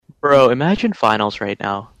Bro, imagine finals right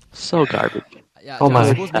now. So garbage. Yeah, Oh my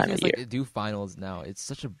schools time making of us like year. do finals now. It's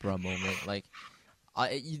such a bruh moment. Like,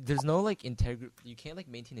 there's no like integrity. You can't like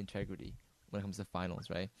maintain integrity when it comes to finals,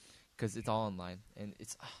 right? Because it's all online, and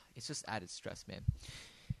it's just added stress, man.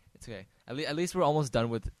 It's okay. At least we're almost done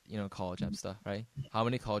with college app stuff, right? How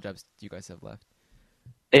many college apps do you guys have left?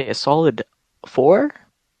 A solid 4,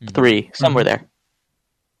 Mhm. 3, somewhere there.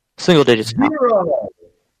 Single digits now. 0.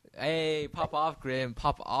 Hey, pop off, Grim.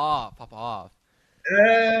 Pop off. Pop off.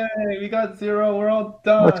 Hey, we got 0. We're all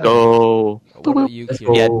done. Let's go. What about you, Let's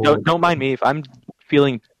Kiri? Yeah, go. don't mind me if I'm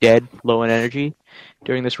feeling dead, low in energy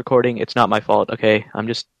during this recording. It's not my fault. Okay, I'm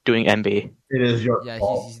just doing MB. It is your Yeah,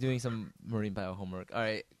 fault. he's doing some marine bio homework. All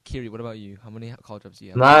right, Kiri, what about you? How many college apps do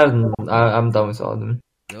you have? Nah, I'm done with all of them.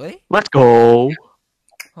 Really? Let's go.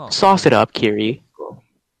 Huh. Sauce it up, Kiri.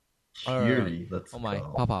 Kiri, let's Oh my,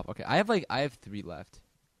 go. pop off. Okay, I have 3 left.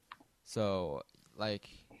 So like,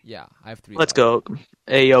 yeah, I have 3. Let's left. go.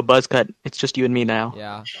 Hey, yo, Buzzcut. It's just you and me now.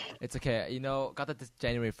 Yeah, it's okay. Got the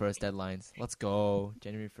January 1st deadlines. Let's go,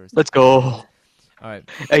 January 1st. Let's go. All right.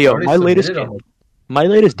 Hey, yo, Already my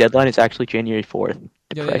latest deadline is actually January 4th.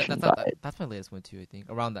 Yeah, Depression died. that's my latest one too. I think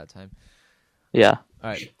around that time. Yeah. All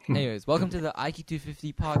right. Anyways, welcome to the IQ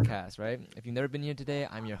 250 podcast, right? If you've never been here today,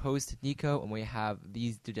 I'm your host, Nico, and we have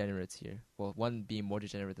these degenerates here. Well, one being more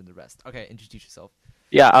degenerate than the rest. Okay, introduce yourself.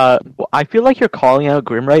 Yeah, well, I feel like you're calling out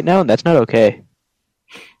Grim right now, and that's not okay.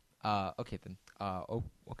 Okay then.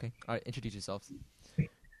 Okay. All right, introduce yourselves.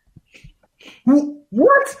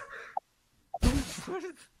 What?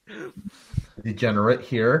 Degenerate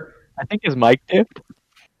here. I think his mic dipped.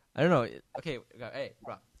 I don't know. Okay, hey,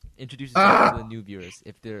 bro. Introduce yourself to the new viewers.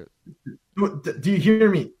 If they're Do you hear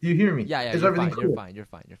me? Do you hear me? yeah, Is you're everything fine. cool? You're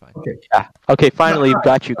fine. Okay. Yeah. Okay, finally, we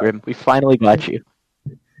got you, Grim. We finally got you.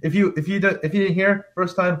 If you didn't hear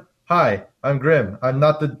first time, hi, I'm Grim. I'm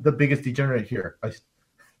not the biggest degenerate here.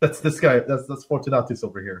 That's this guy. That's Fortunatus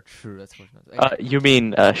over here. True. That's fortunate. You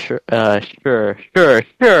mean, sure.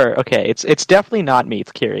 Okay, it's definitely not me.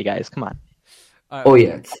 It's Kiri, guys. Come on. All right, Oh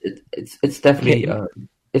yeah, it's definitely Okay.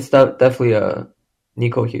 definitely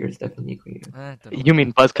Nico here. It's definitely Nico here. You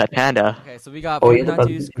mean Buzzcut Panda. Okay, so we got Oh, yeah,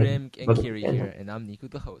 Fortunatus, but- Grim, and but- Kiri here, and I'm Nico,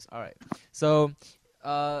 the host. All right. So,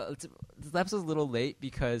 this episode's a little late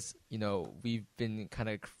because we've been kind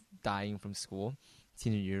of dying from school,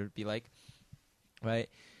 senior year would be like, right?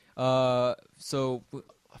 So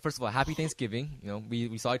first of all, happy Thanksgiving.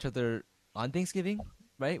 We saw each other on Thanksgiving,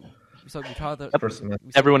 right? We saw First semester.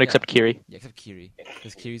 Everyone except Kiri. Yeah, except Kiri,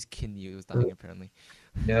 because Kiri's kidney was dying apparently.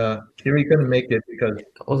 Yeah, Kiri couldn't make it because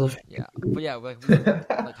Also, Yeah, but yeah, like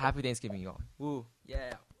happy Thanksgiving, y'all. Woo,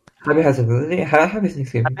 yeah. happy Thanksgiving. Happy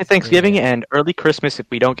Thanksgiving. Happy Thanksgiving and early Christmas if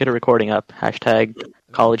we don't get a recording up. Hashtag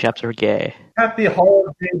college apps are gay. happy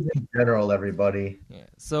holidays in general, everybody. Yeah.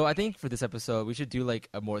 So I think for this episode, we should do like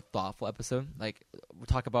a more thoughtful episode. Like we'll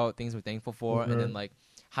talk about things we're thankful for, and then like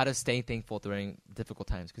how to stay thankful during difficult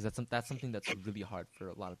times, because that's something that's really hard for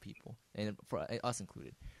a lot of people, and for us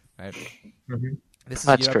included, right? Mhm.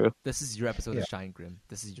 That's true. This is your episode Yeah. of Shine, Grim.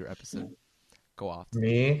 This is your episode. Go off.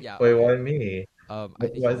 Me? Yeah. Wait, why me? I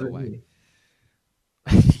think Why you is know it why. me?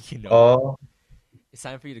 You know. Oh, It's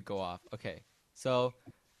time for you to go off. Okay. So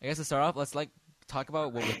I guess to start off, let's like talk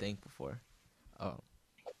about what we're thankful for.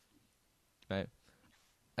 Right.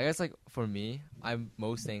 I guess like for me, I'm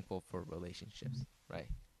most thankful for relationships. Right.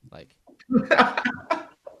 Like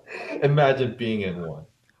imagine being in one.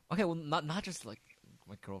 okay, well not just like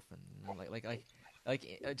my girlfriend,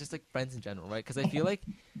 just like friends in general, right? Because I feel like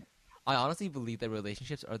I honestly believe that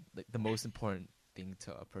relationships are like the most important thing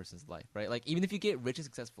to a person's life, right? Like even if you get rich and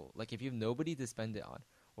successful, like if you have nobody to spend it on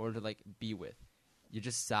or to like be with, you're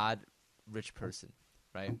just sad rich person,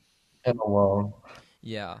 right? And alone.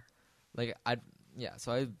 Yeah, like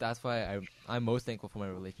that's why I'm most thankful for my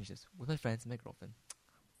relationships with my friends and my girlfriend.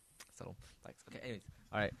 Subtle. Thanks. Okay. Anyways,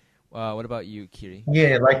 all right. What about you, Kiri?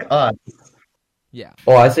 Yeah, like us. Yeah.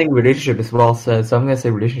 Oh, I think relationship is well said. So I'm gonna say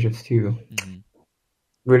relationships too. Mm-hmm.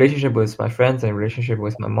 Relationship with my friends and relationship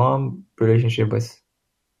with my mom. Relationship with,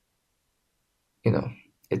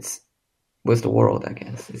 it's with the world. I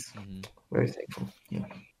guess it's Mm-hmm. very thankful. Yeah.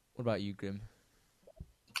 What about you, Grim?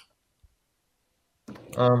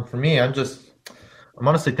 For me, I'm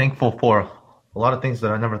honestly thankful for a lot of things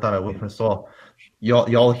that I never thought I would. First of all,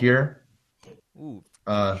 y'all here, Ooh.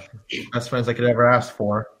 best friends I could ever ask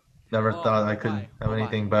for. Never Oh, thought I could my. have Oh, my.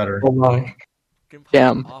 anything better. Oh my. Grim popped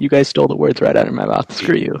Damn, off. you guys stole the words right out of my mouth.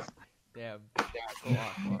 Screw you. Damn. Go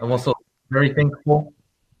off. I'm also very thankful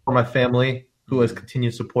for my family who has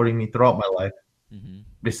continued supporting me throughout my life.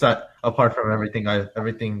 Mm-hmm. Apart from everything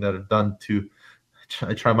that I've done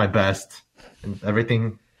I try my best and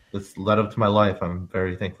everything that's led up to my life. I'm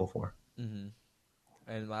very thankful for. Mm-hmm.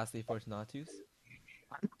 And lastly, Fortunatus.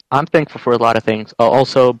 I'm thankful for a lot of things.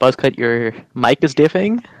 Also, Buzzcut, your mic is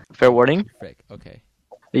diffing. Fair warning. Frick. Okay.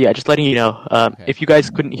 Yeah, just letting you know. Okay. If you guys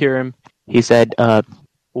couldn't hear him, he said,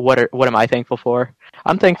 what am I thankful for?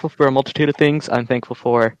 I'm thankful for a multitude of things. I'm thankful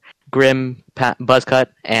for Grim, Buzzcut,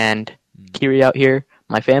 and Kiri out here,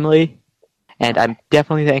 my family. And I'm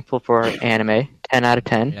definitely thankful for anime. 10 out of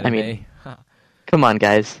 10. I mean, come on,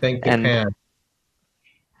 guys. Thank And, Japan.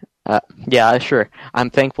 yeah, sure. I'm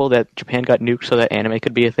thankful that Japan got nuked so that anime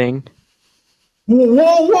could be a thing.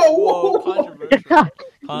 Whoa, controversial.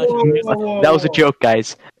 Whoa. That was a joke,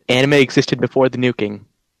 guys. Anime existed before the nuking.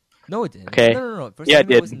 No, it didn't. Okay. No. First Yeah, it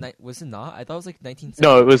anime did. was it not? I thought it was like 1970.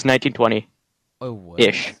 No, it was 1920-ish. Oh,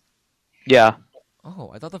 what? Yeah.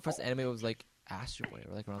 Oh, I thought the first anime was like Astro Boy,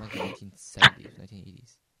 or like around like the 1970s,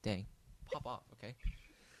 1980s. Dang. Pop off, okay?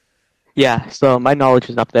 Yeah, so my knowledge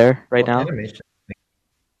is up there right now. Animation.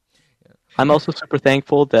 I'm also super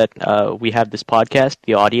thankful that we have this podcast,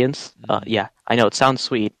 the audience. Yeah, I know it sounds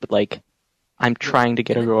sweet, but like, I'm trying to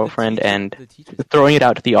get a girlfriend, and the teachers. throwing it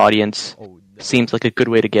out to the audience Oh, no. seems like a good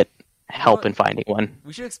way to get help in finding one.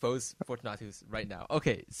 We should expose Fortunatus right now.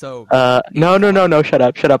 Okay, so No, shut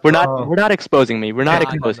up. We're Oh. not exposing me. We're not No,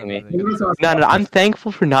 exposing me. no. No, I'm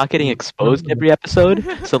thankful for not getting exposed every episode.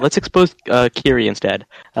 So let's expose Kiri instead.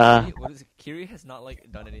 What is it? Kiri has not like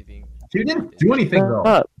done anything. You didn't do anything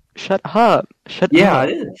though. Shut up. Yeah, up.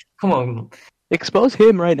 it is. Come on. Expose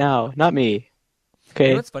him right now, not me. You Okay.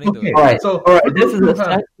 know what's funny though? Okay. Alright, So, alright, this is a have-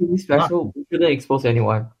 Stack TV special. We shouldn't expose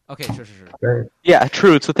anyone. Okay, sure. Right. Yeah,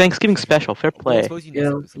 true. It's a Thanksgiving special. Fair We'll play. expose you next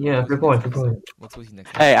Yeah, episode. yeah, We'll fair expose you point, next fair point. episode. We'll expose you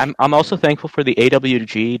next Hey, episode. I'm also thankful for the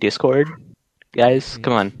AWG Discord, guys.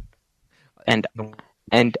 Come on.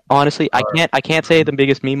 And honestly, I can't say the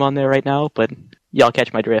biggest meme on there right now, but y'all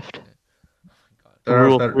catch my drift. there are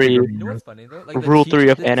Rule better 3. people You know here. what's funny though? Like the Rule teach- 3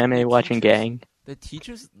 of the- anime the watching teachers- gang. The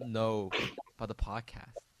teachers know about the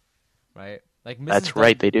podcast, right? Like Mrs. That's Dunn-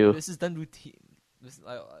 right, they do. This is done routine.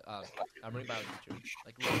 I'm reading about teacher.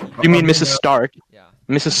 Like routine. You mean Mrs. Start? Yeah.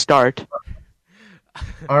 Mrs. Start.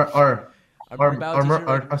 Our Our biology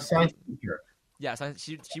teacher, like, science teacher. yeah, so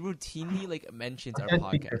she routinely like mentions our Science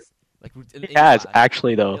teacher. podcast. Like in She has, class.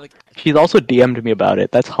 actually, Yeah, though. like, She's also DM'd me about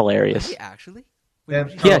it. That's does hilarious. she actually? Yeah, what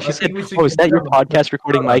did she Yeah, say? she I said, think we should "Oh, is give that your them a podcast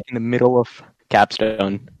recording shout-out." mic in the middle of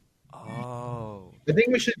Capstone?" Oh. I think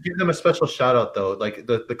we should give them a special shout out though, like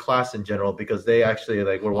the class in general, because they actually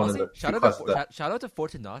like were one Honestly, of the shout few out, classes that shout out to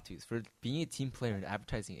Fortunatus for being a team player in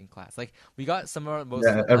advertising in class. Like we got some of our most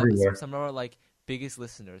everywhere. some of our like biggest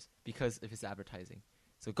listeners because of his advertising.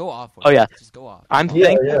 So go off. Oh, yeah. Just go off. I'm Yeah,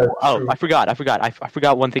 thankful. yeah, oh, true. I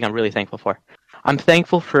forgot one thing I'm really thankful for. I'm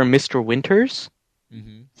thankful for Mr. Winters.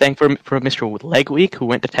 Mm-hmm. Thankful for Mr. Legweek, who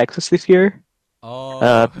went to Texas this year.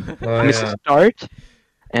 Oh. Mrs. Start.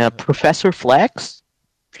 Professor Flex.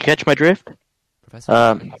 Catch my drift?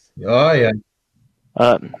 Professor. Flex. Oh yeah.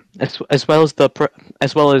 As well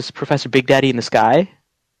as Professor Big Daddy in the Sky,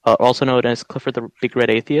 also known as Clifford the Big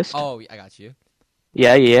Red Atheist. Oh, I got you.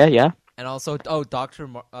 Yeah. And also, Dr.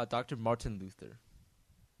 Martin Luther.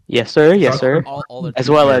 Yes, sir. All the As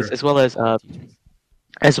well teachers.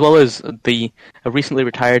 as well as the recently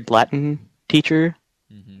retired Latin teacher,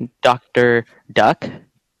 Mm-hmm. Dr. Duck.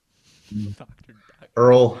 Dr. Duck.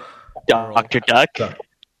 Earl. Dr. Duck.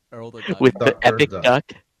 Earl the Duck. With the Dr. epic Duck.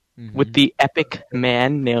 duck. Mhm. With the epic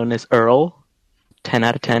man known as Earl. 10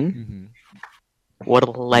 out of 10. Mhm. What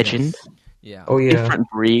a legend. Yeah. Oh yeah. Different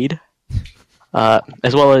breed.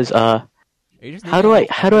 As well as Are you just how naming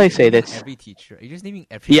do I say naming this? Every teacher. Are you just naming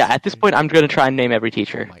every? Yeah, at this teacher? point I'm gonna try and name every Oh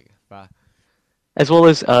teacher. my god. As well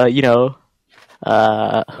as who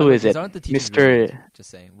is These it? aren't the teachers Mr. we use, just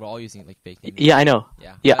saying. We're all using like fake names. Yeah, I know.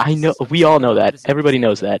 Yeah. Yeah, I'm I know. just- I'm We just all saying- know I'm that. just- Everybody I'm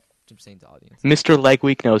knows saying- that. I'm saying to the audience. Mr.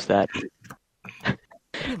 Legweek knows that.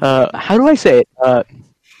 How do I say it?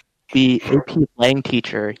 The AP Lang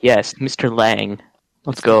teacher. Yes, Mr. Lang.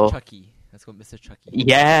 Let's Mr. go. Chucky. Let's go, Mr. Chucky.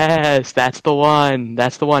 Yes, that's the one.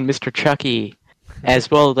 That's the one, Mr. Chucky. As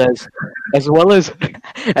well as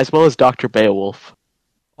Dr. Beowulf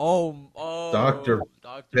Oh. Dr.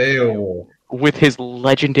 Dr. Beowulf. with his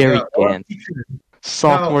legendary Yeah, our dance. teacher-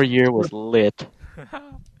 Sophomore year was lit.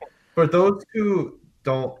 For those who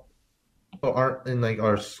aren't in like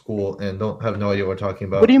our school and don't have no idea what we're talking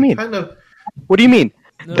about. What do you mean? Kind of. What do you mean?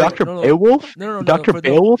 No, Dr. no, no. Beowulf? No, Dr. for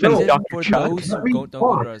Beowulf those, and he said Dr. for Chuck? those who Let me don't go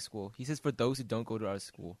talk. to our school. He says for those who don't go to our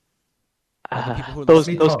school. Uh, people who those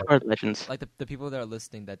listen- are legends. Like the people that are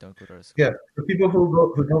listening that don't go to our school. Yeah, for people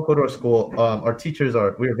who don't go to our school, our teachers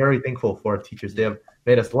we are very thankful for our teachers. They have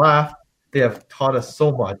made us laugh. they have taught us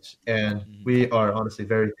so much, and Mhm. we are honestly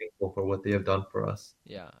very thankful for what they have done for us.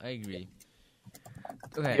 Yeah, I agree.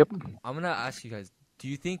 Okay, Yep. I'm gonna ask you guys.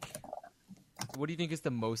 What do you think is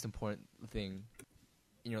the most important thing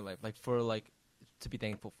in your life, like for like to be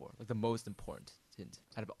thankful for, like the most important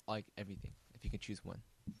out of like everything, if you can choose one?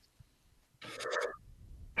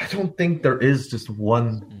 I don't think there is just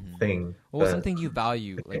one Mhm. thing. Well, that- something you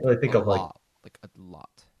value, I like can't really think a of, like- lot, like a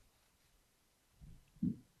lot.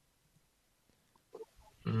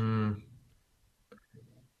 Mm.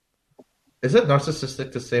 Is it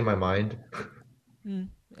narcissistic to say my mind?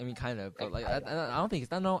 I mean, kind of, but like I don't think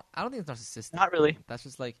it's not. No, I don't think it's narcissistic. Not really. That's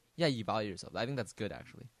just like, yeah, you value yourself. I think that's good,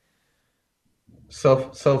 actually.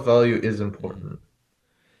 Self value is important,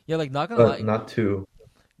 Yeah, like not gonna but lie, not too.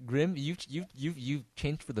 Grim, you've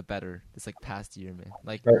changed for the better this like past year, man.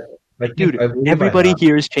 Like Dude, I believe I everybody have.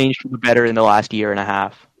 here has changed for the better in the last year and a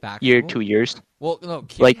half. factual. 2 years. Well, no,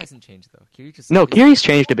 Kiri Like- hasn't changed though. Kiri just No, Kiri's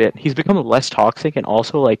changed a bit. He's become less toxic and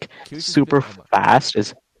also like Kiri's just super been- fast.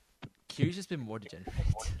 Kiri's just been more degenerate.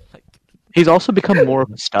 Like He's also become more of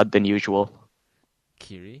a stud than usual.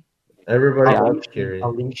 Kiri. Everybody Yeah. loves Kiri.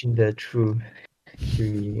 Unleashing the true Kiri,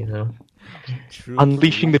 you know. True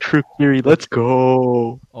Unleashing Kiri. the true Kiri. Let's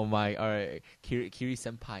go. Oh my! All right, Kiri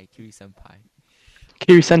senpai.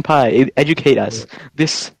 Kiri senpai, educate us.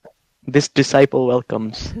 This disciple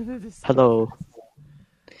welcomes. Hello.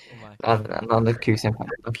 Oh my. Not the Kiri senpai,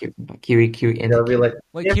 not Kiri senpai. Kiri You gotta be like,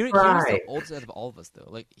 Like "Yes, Kiri's right." the oldest out of all of us, though.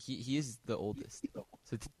 Like he is the oldest.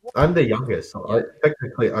 So I'm the youngest, so Yeah.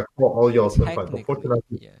 technically I call all y'all senpai. But technically, Fortunatus,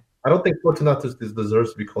 yeah. I don't think Fortunatus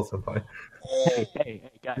deserves to be called senpai. Hey,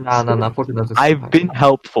 guys. No, Fortunatus I've senpai. been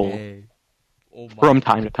helpful Hey. Oh my. from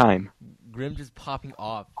time to time. Grim just popping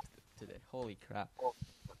off today. Holy crap. Oh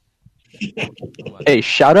my. Hey,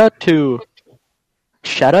 shout out to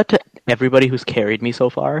everybody who's carried me so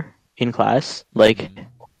far in class. Like, Mhm.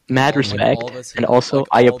 mad All- respect, all of us and here. also Like,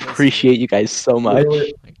 I all of us appreciate you guys so much.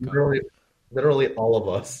 Literally, My God. literally all of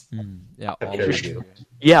us. Yeah, I've all carried of you. you.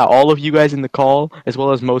 Yeah, all of you guys in the call, as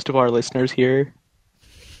well as most of our listeners here.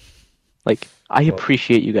 Like, I Well-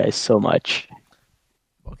 appreciate you guys so much.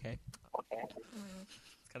 Okay.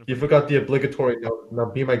 It's kind of You funny. forgot the obligatory now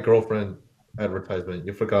be my girlfriend advertisement.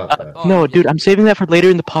 You forgot that. Oh, No, yeah. dude, I'm saving that for later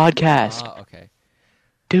in the podcast. Okay.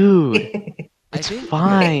 Dude, I it's think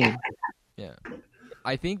fine. Yeah.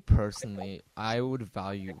 I think personally, I would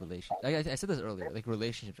value relationships. I said this earlier. Like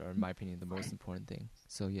relationships are, in my opinion, the most important thing.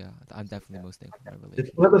 So yeah, I'm definitely most thankful for my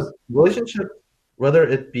It's relationship. whether relationship, whether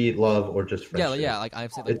it be love or just Yeah, friendship. yeah. Like I'm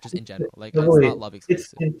saying, like just in general. Like Definitely, it's not love it's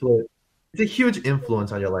exclusive. influence. It's a huge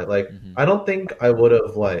influence on your life. Like Mhm. I don't think I would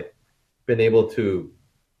have like been able to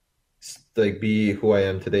like be who I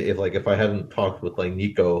am today if I hadn't talked with like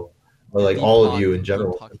Nico or like Deep all talk- of you in deep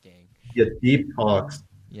general. talk gang. Yeah, deep talks.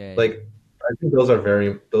 Yeah. Like I think those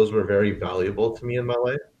were very valuable to me in my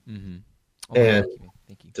life. Mm-hmm. and- thank you, man.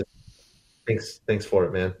 Thank you. Thanks for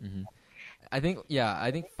it, man. Mm-hmm. I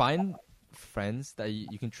think find friends that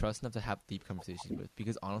you can trust enough to have deep conversations with,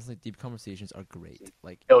 because honestly, deep conversations are great.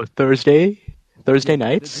 Like Yo, Thursday the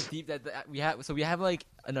nights. deep that we have like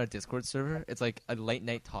in our Discord server, it's like a late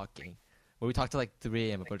night talking where we talk to like 3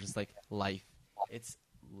 a.m. about just like life. It's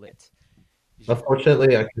lit. You should-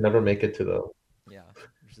 Unfortunately, I can never make it to the. yeah,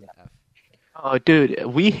 which is an F. Oh, dude,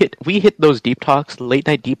 we hit those deep talks, late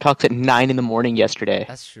night deep talks at 9 in the morning yesterday.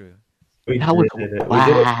 That's true. We That was did it. We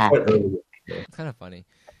did it whack. quite early. It's kind of funny.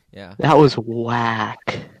 Yeah, That was whack.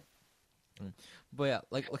 but yeah,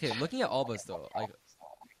 like okay, looking at all of us though, like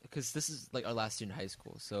because this is like our last year in high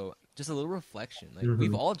school, so just a little reflection. Like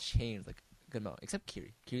we've Mhm. all changed like a good amount, except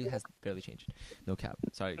Kiri. Kiri has barely changed. No cap.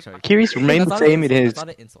 Sorry. Kiri's remained That's the not an same in insult. his. That's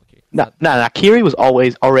not an insult, Kiri. Nah. Kiri was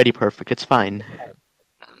always already perfect. It's fine.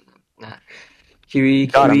 Kiri,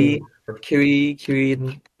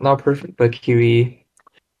 not perfect, but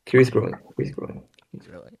Kiri's growing.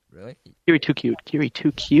 Really. Kiri too cute. Kiri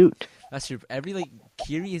too cute. That's true.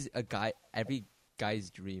 Kiri is every guy's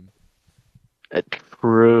dream.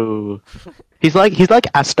 True. He's like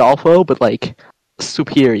Astolfo, but like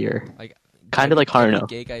superior. Like Kinda like every Harno.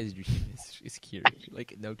 gay guy's dream is Kiri.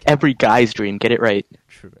 Like no cap. Every guy's dream. Get it right.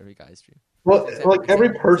 True. Every guy's dream. Well, like every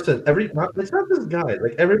person, it's not this guy.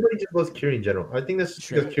 Like everybody just loves Kiri in general. I think that's just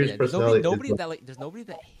True. because Kiri's Yeah, there's personality. there's nobody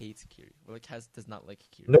that hates Kiri or like does not like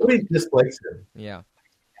Kiri. Nobody dislikes him, Yeah.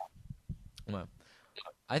 Well,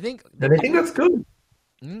 I think and I think that's good.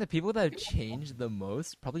 the people that have changed the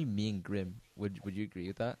most, probably me and Grim. Would you agree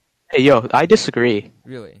with that? Hey, yo, I disagree.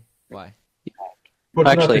 Really? Why? But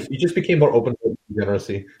Actually- you just became more open to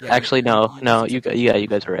degeneracy. Yeah, Actually, no. You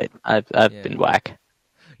guys are right. I've Yeah. been whack.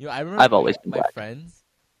 I remember I've always been my black. friends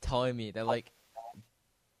telling me that like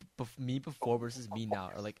me before versus me now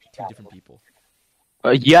are like two different people.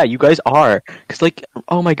 Yeah, you guys are. Cause like,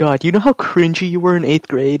 oh my god, you know how cringy you were in 8th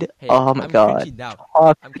grade? Hey, Oh my I'm god, cringy now.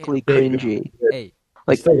 toxically getting- cringy. Hey,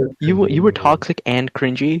 Like Still you were toxic and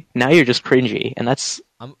cringy. Now you're just cringy, and that's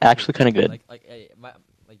I'm actually kind of good. like hey,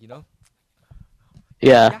 like you know.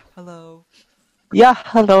 Yeah. Hello. Yeah.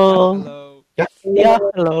 Hello. Hello. Yeah.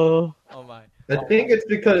 Hello. Oh my. I think it's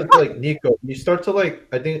because like Nico, you start to like.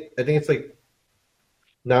 I think it's like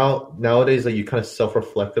nowadays like you kind of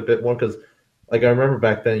self-reflect a bit more because like I remember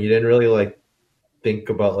back then you didn't really like think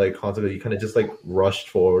about like consequences. You kind of just like rushed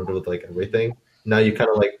forward with like everything. Now you kind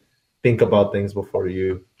of like think about things before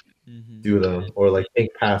you Mm-hmm. do them, or like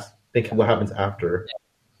think what happens after.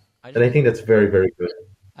 I And I think that's very very good.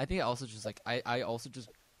 I think I also just like I also just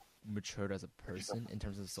matured as a person in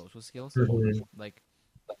terms of social skills. Mhm. Like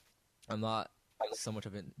I'm not so much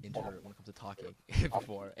of an introvert when it comes to talking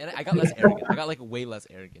before, and I got less arrogant. I got like way less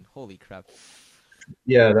arrogant. Holy crap!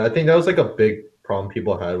 Yeah, I think that was like a big problem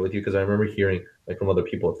people had with you because I remember hearing like from other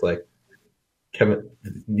people. It's like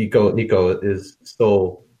Nico is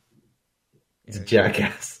so it's a Arrogant.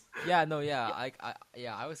 jackass. Yeah, no, yeah,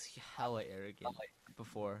 I was hella arrogant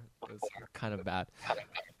before. It was kind of bad,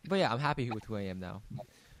 but yeah, I'm happy with who I am now.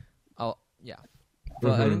 Yeah,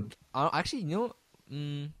 but I Mhm. think actually, you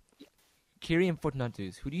know, Kiri and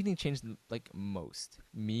Fortunatus, who do you think changed like most,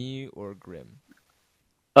 me or Grim?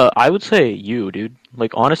 I would say you, dude.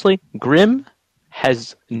 Like honestly, Grim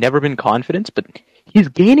has never been confident, but he's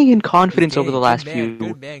gaining in confidence over the last few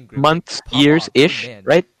good man, Grim. months, Pop years off, good ish, man.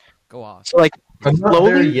 right? Go off. So like I'm not there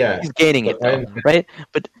slowly yet. he's gaining it, but though, I'm- right?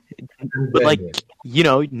 But like you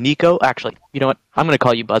know, Nico. Actually, you know what? I'm gonna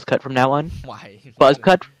call you Buzzcut from now on. Why?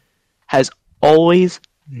 Buzzcut has always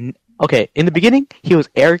okay. In the beginning, he was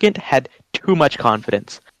arrogant, had too much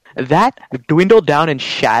confidence. That dwindled down and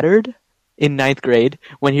shattered in 9th grade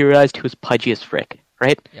when he realized he was pudgy as frick,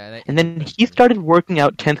 right? Yeah, And then he started working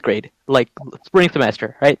out 10th grade, like spring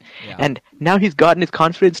semester, right? Yeah. And now he's gotten his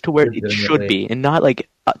confidence to where it should Legitimately. be, and not like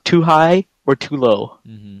too high or too low,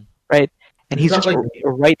 Mm-hmm. right? And It's he's not just like-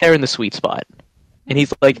 right there in the sweet spot. And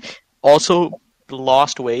he's like also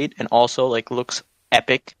lost weight and also like looks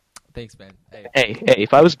epic. Thanks, man. Hey, Hey,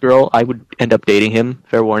 if I was a girl, I would end up dating him.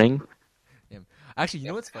 Fair warning. actually, you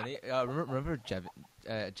know what's funny? Remember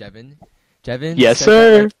Jevin? Jevin. Yes, said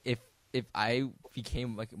sir. That, like, if I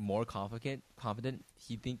became like more confident,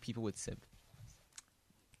 he'd think people would simp.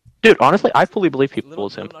 Dude, honestly, I fully believe people Little will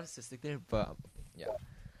simp. narcissistic there, but yeah.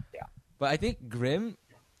 But I think Grim.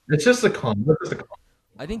 It's just a con. It's just a con.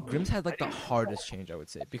 I think Grim's had like the hardest change, I would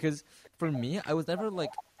say, because for me, I was never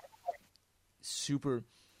like super.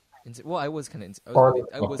 Well, I was kind of. I was kind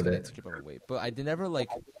of Confident. insecure about my weight, but I did never like.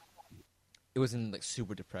 It wasn't like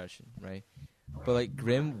super depression, right? But like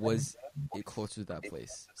Grim was closer to that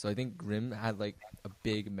place, so I think Grim had like a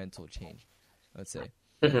big mental change. Let's say,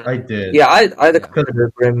 I did. Yeah, I Yeah.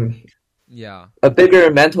 consider Grim yeah. a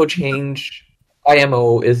bigger mental change.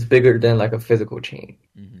 IMO is bigger than like a physical change.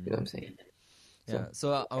 Mm-hmm. You know what I'm saying? Yeah.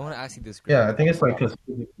 So I want to ask you this, Grim. Yeah, I think it's like because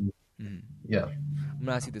Mhm. yeah. I'm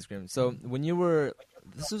gonna ask you this, Grim. So when you were,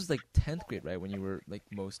 this was like 10th grade, right? When you were like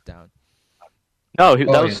most down. No, Oh, that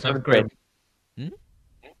was yeah, 7th grade.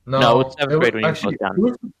 No, it's 7th grade when you actually, broke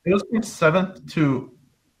down. it was from 7th to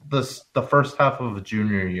the first half of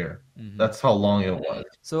junior year. Mhm. That's how long it was.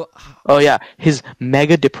 So Oh yeah, his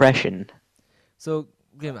mega depression. So,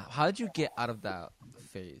 Grim, how did you get out of that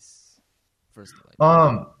phase? First,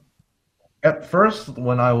 like, At first,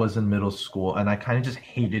 when I was in middle school, and I kind of just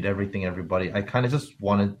hated everybody. I kind of just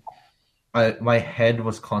wanted. My head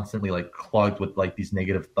was constantly like clogged with like these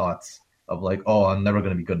negative thoughts of like, oh, I'm never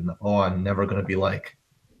gonna be good enough. Oh, I'm never gonna be like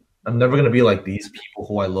these people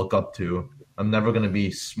who I look up to. I'm never gonna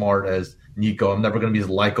be smart as Nico. I'm never gonna be as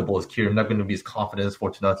likable as Kira. I'm never gonna be as confident as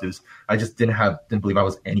Fortunatus. I just didn't believe I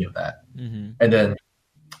was any of that. mm-hmm. And then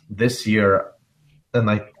this year, and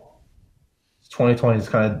like 2020 has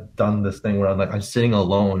kind of done this thing where I'm sitting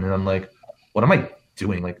alone and I'm like, what am I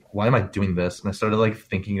doing? Like, why am I doing this? And I started like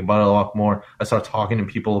thinking about it a lot more. I started talking to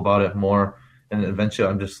people about it more, and eventually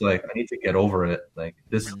I'm just like, I need to get over it. Like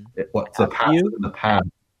this, what's the past is in the past.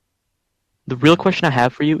 The real question I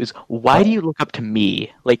have for you is why do you look up to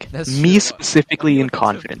me? Like That's me true. specifically in Why do you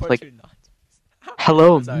confidence. support Like, you not?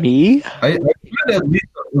 hello, Sorry. me? I at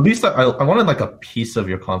least I wanted like a piece of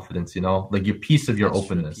your confidence, you know, like your piece of your That's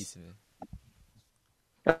true, openness. piece of it.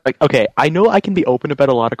 Like, okay, I know I can be open about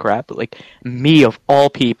a lot of crap, but like me of all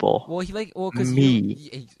people. Well, because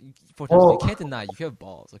Me. You can't deny you have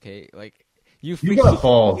balls. Okay, like you got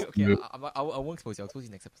balls, Okay, dude. I won't expose you. I'll expose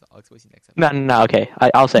you next episode. No, okay,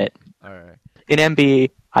 I'll say it. All right. In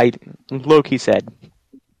MB, I low-key said,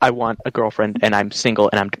 I want a girlfriend, and I'm single,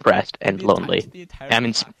 and I'm depressed and The entire- lonely. the entire I'm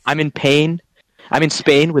in class. I'm in pain. I'm in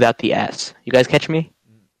Spain without the S. You guys catch me?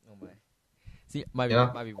 Oh my. See, might be,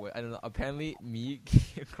 Yeah. might be what I don't know. Apparently, me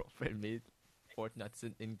and girlfriend made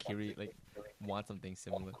Fortnite and Kiri like want something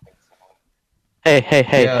similar. Hey,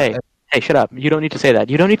 Yeah, hey! Shut up! You don't need to say that.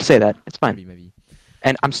 You don't need to say that. It's fine. Maybe.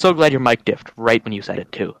 And I'm so glad your mic diffed right when you said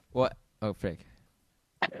it too. What? Oh, frick.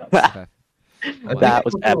 that Okay. I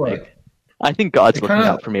was think epic. I think God's It looking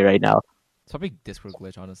kinda- out for me right now. It's probably Discord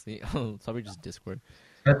glitch, honestly. It's probably just Discord.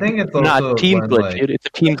 I think it's Not also Teams when, glitch, like, dude. It's a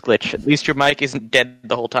Teams glitch. At least your mic isn't dead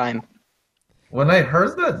the whole time. when I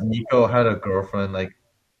heard that Nico had a girlfriend, like,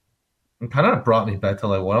 it kind of brought me back to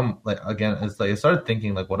like what I'm like again. It's like I started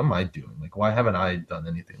thinking like, what am I doing? Like, why haven't I done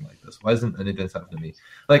anything like this? Why isn't anything happened to me?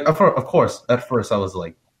 Like, of course, at first I was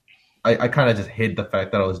like, I kind of just hid the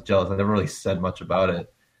fact that I was jealous. I never really said much about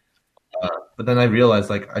it. But then I realized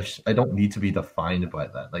like I don't need to be defined by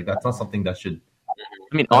that. Like, that's not something that should.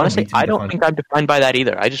 I mean, I don't honestly, need to be I don't defined. think I'm defined by that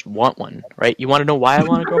either. I just want one, right? You want to know why I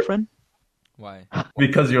want a girlfriend? Why?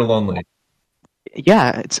 Because you're lonely.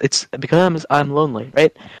 Yeah, it's because I'm lonely,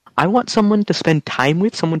 right? I want someone to spend time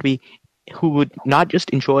with, someone to be who would not just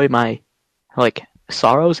enjoy my like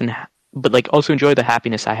sorrows but like also enjoy the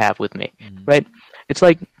happiness I have with me, Mhm. right? It's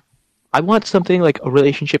like I want something like a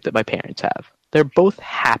relationship that my parents have. They're both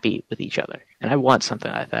happy with each other, and I want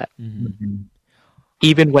something like that. Mm-hmm.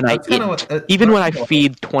 Even when That's kinda I what- eat, even when I that's-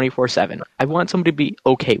 feed 24/7, I want somebody to be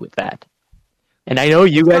okay with that. And I know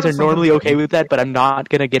you That's guys kinda are normally something- okay with that, but I'm not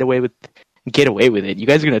gonna get away with it. You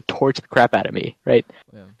guys are gonna torch the crap out of me, right?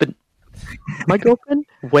 Yeah. My girlfriend,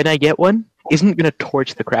 when I get one, isn't gonna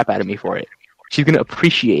torch the crap out of me for it. She's gonna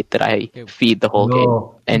appreciate that I Okay. feed the whole game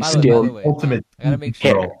No, and By the way, still. by the way, ultimate. I gotta make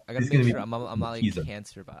Hair. sure. I gotta He's make gonna sure be I'm not like teaser.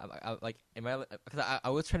 cancer, but like, am I? Because I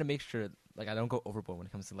was trying to make sure like I don't go overboard when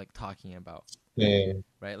it comes to like talking about Yeah.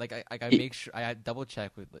 right. Like I Ye- make sure I double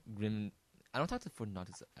check with like, Grim. I don't talk to Ford not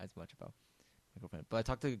as much about my girlfriend, but I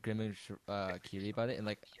talk to Grim and Kiri about it, and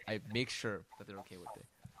like I make sure that they're okay with it.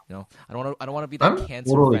 You know, I don't want to be that I'm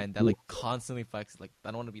cancer totally friend that like constantly flexes. Like I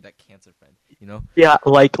don't want to be that cancer friend. You know, Yeah,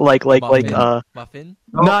 like Muffin.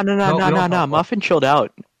 No, Muffin. no. we don't talk about- Muffin chilled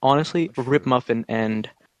out. Honestly, True. Rip Muffin and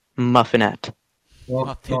Muffinette. Well,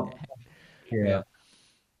 Muffin. well, yeah.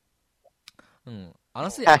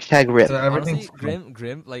 Honestly, Hashtag Rip. So everything's honestly,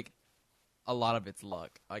 Grim, like a lot of it's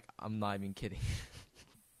luck. Like I'm not even kidding.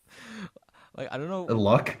 Like I don't know.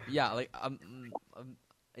 Luck. Yeah, like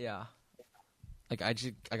yeah. Like I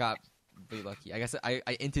got really lucky. I guess I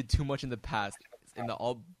entered too much in the past, and the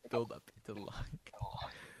all build up into luck.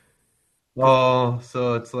 Oh,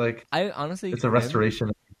 so it's like I honestly it's a Grim,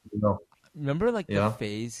 restoration. You know. Remember like Yeah. the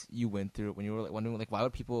phase you went through when you were like wondering like why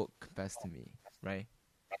would people confess to me, right?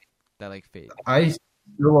 That like phase. I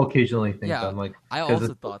still occasionally think Yeah, that I'm like I 'cause also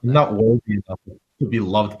it's thought that. not worthy enough to be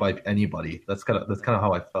loved by anybody. That's kind of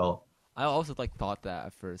how I felt. I also like thought that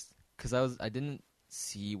at first because I didn't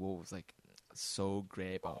see what was like so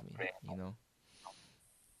great about me, you know.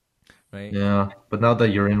 Right? Yeah, but now that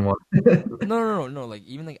you're in one, No. Like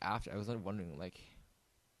even like after, I was like wondering like,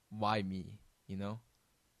 why me? You know?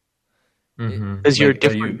 Mhm. Because you're a Like, are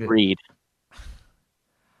different you- breed. I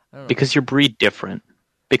don't know. Because you're breed different.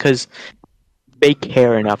 Because they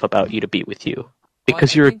care enough about you to be with you.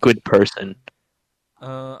 Because I you're a think- good person.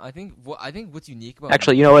 I think what's unique about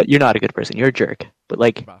Actually, you know what? You're not a good person. You're a jerk. But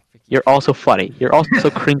like, Bruh, freaking you're also funny. You're also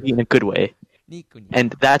cringy in a good way. Nico.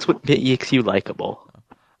 And that's what makes you likable.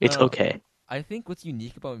 It's No. okay. I think what's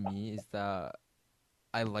unique about me is that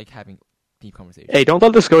I like having deep conversations. Hey, don't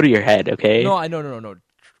let this go to your head, okay? No, no.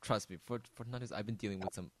 Trust me. For not I've been dealing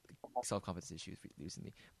with some self-confidence issues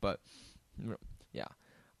recently, but yeah,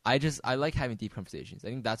 I like having deep conversations. I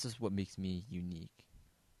think that's just what makes me unique.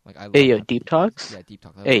 Like I love Hey, yo, having deep talks? Yeah, deep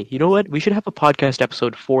talks. I Hey, love you know what? We should have a podcast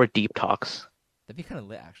episode for deep talks. That'd be kind of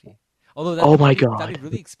lit, actually. Although Oh my that'd God. be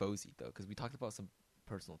really exposing though, because we talked about some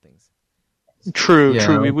personal things. True, Yeah.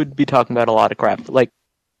 true. We would be talking about a lot of crap. Like,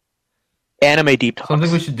 anime deep talks.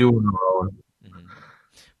 something we should do on our own. Mm-hmm.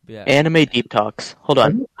 But yeah, Anime deep talks. Hold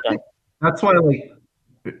on. That's why, like,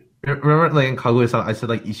 remember, like in Kaguya-sama, I said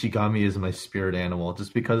like Ishigami is my spirit animal,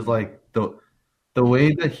 just because like the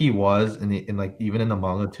way that he was in like even in the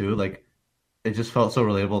manga too, like it just felt so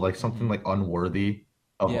relatable, like something like unworthy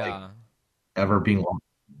of like yeah. ever being loved.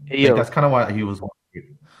 Hey, Like, yo, that's kind of why he was. Well,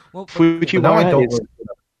 But now I Fujiwara don't. is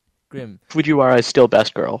Grim. Fujiwara is still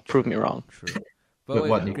best girl. Prove me wrong. True. But Wait, wait,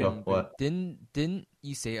 what, Nico? Grim, What? Didn't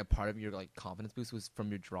you say a part of your like confidence boost was from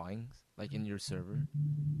your drawings, like in your server?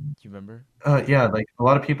 Do you remember? Yeah, like a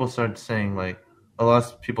lot of people started saying like a lot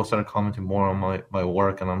of people started commenting more on my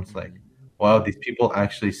work, and I'm just like, wow, these people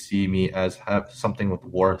actually see me as have something with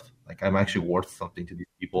worth. Like I'm actually worth something to these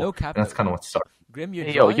people. No cap. And that's kind of what started. Grim, your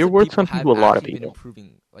Hey, yo, drawings you're of worth people something have to a lot of actually been people.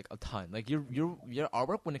 improving like a ton. Like your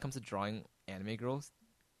artwork when it comes to drawing anime girls.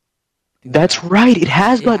 things like That's that, right. It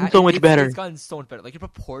has gotten so much better. It's gotten so much better. Like your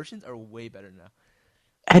proportions are way better now.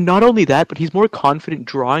 And not only that, but he's more confident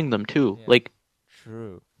drawing them too. Yeah.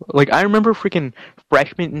 True. Like I remember freaking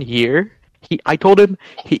freshman year, I told him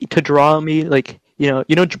to draw me like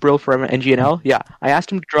Jabril from NGNL. Yeah, I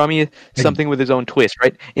asked him to draw me something with his own twist,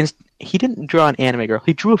 right? He didn't draw an anime girl.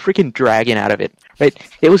 He drew a freaking dragon out of it, right?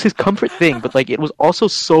 It was his comfort thing, but like it was also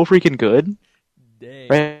so freaking good, Dang.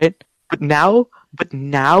 right? But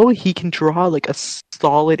now he can draw like a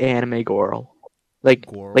solid anime girl, like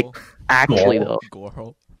Goro. actually Goro. though.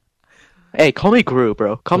 Goro. Hey, call me Gru,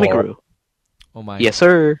 bro. Call me Goro. Gru. Oh my. Yes,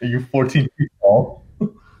 sir. Are you 14 feet tall?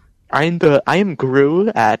 I am Gru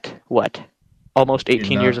at what? Almost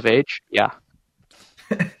 18 You're years not. of age. Yeah.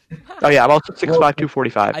 Oh yeah, I'm also 6'5",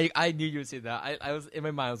 245. I knew you would say that. I was in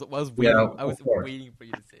my mind. I was Yeah, waiting. I was of course. waiting for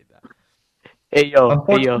you to say that. Hey yo.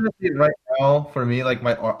 Unfortunately, right now for me, like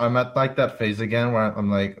I'm at like that phase again where I'm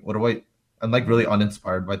like, I'm like really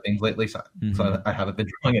uninspired by things lately, so I haven't been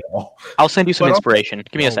drawing at all. I'll send you some But- inspiration.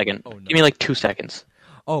 Give me a second. Oh, no. Give me like 2 seconds.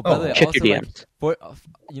 Oh, by Oh, the way, check also, your like, DMs.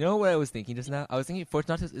 you know what I was thinking just now? I was thinking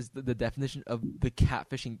Fortunatus is the definition of the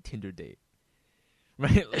catfishing Tinder date,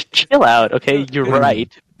 right? Like, Chill out, okay? You're Yeah.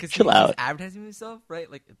 right. because Chill he's out. advertising himself, right?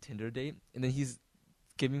 Like a Tinder date, and then he's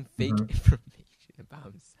giving fake Mhm. information about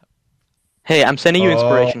himself. Hey, I'm sending you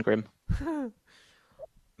inspiration, Grim.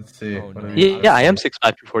 Let's see. Oh, What no. do we- Yeah, I am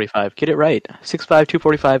 6'5", 245. Get it right. 6'5",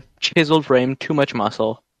 245. Chiseled frame. Too much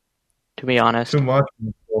muscle. To be honest. Too much.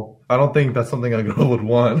 I don't think that's something a girl would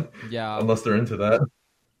want Yeah, unless they're into that.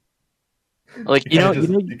 Like can't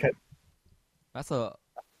just- that's a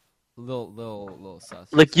little sus.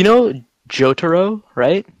 like Jotaro,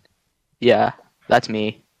 right? Yeah, that's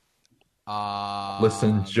me.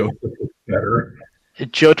 Listen, Joseph is better.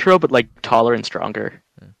 Jotaro, but like taller and stronger,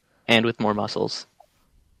 Yeah. and with more muscles.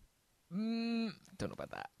 Don't know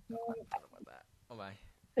about that. Oh my.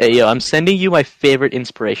 Hey yo, I'm sending you my favorite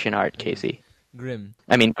inspiration art, Casey. Grim.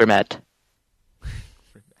 I mean Grimet.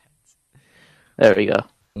 There we go.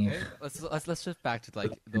 Okay, let's shift back to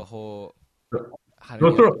like the whole how Go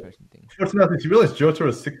to through get it. depression thing. Fortunately, you realize Jotaro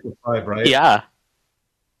is 6'5", right? Yeah.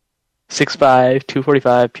 6'5",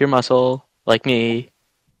 245, pure muscle, like me.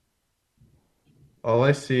 All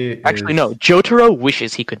I see Actually, is... no. Jotaro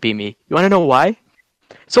wishes he could be me. You want to know why?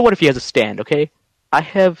 So what if he has a stand? Okay, I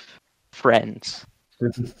have friends.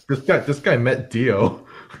 This guy met Dio.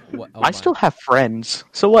 What, oh I my. still have friends.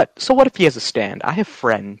 So what? So what if he has a stand? I have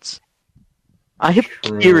friends. I have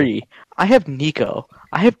True. Kiri. I have Nico.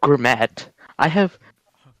 I have Grimet. I have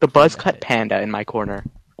the Buzzcut Panda in my corner.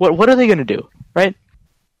 What are they gonna do, right?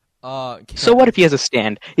 So what if he has a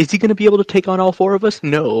stand? Is he gonna be able to take on all four of us?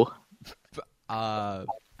 No. I don't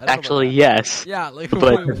know about Actually, that. yes. Yeah, like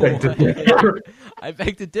But- I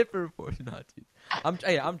beg to differ for not to. I'm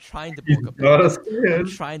trying to He's bulk up. got Now. a I'm stand.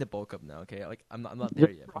 trying to bulk up now. Okay, like I'm not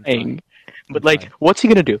there yet. I'm Trying. trying. But I'm like, trying. what's he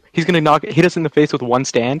gonna do? He's gonna hit us in the face with one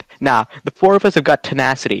stand? Nah, the four of us have got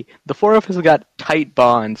tenacity. The four of us have got tight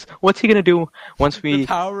bonds. What's he gonna do once we? The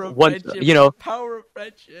power of once friendship. Power of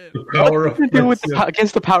friendship. The power of What's he gonna do with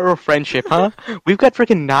against the power of friendship, huh? We've got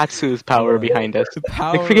freaking Natsu's power behind us.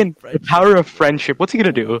 Power Like freaking of friendship. the power of friendship. What's he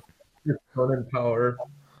gonna do? Shonen power.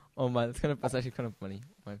 Oh man, that's actually kind of funny.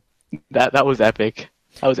 My- That was epic.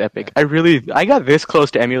 That was epic. I got this close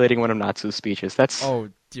to emulating one of Natsu's speeches. Oh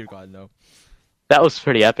dear God, no. That was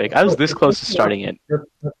pretty epic. I was this close to starting it.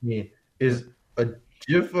 Me is a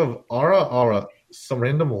gif of Ara, some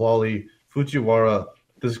random lolly, Fujiwara,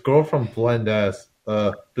 this girl from Blend S,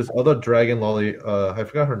 this other dragon lolly, I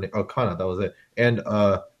forgot her name, Kana, that was it, and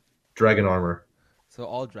dragon armor. So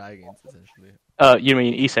all dragons essentially. You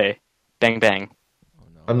mean Issei? Bang bang. Oh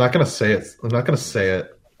no. I'm not gonna say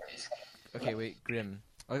it. Okay, wait, Grim.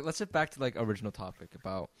 Let's get back to like original topic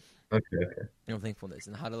about Okay. thankfulness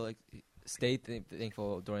and how to like stay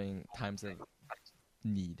thankful during times of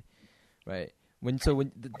need, right?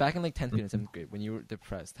 Back in like 10th grade and 7th grade when you were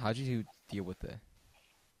depressed, how did you deal with it?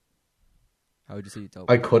 How would you say you dealt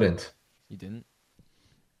I with it? couldn't. You didn't?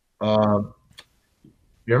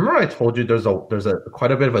 You remember I told you there's a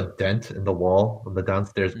quite a bit of a dent in the wall of the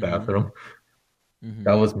downstairs Mhm. bathroom? Mm-hmm.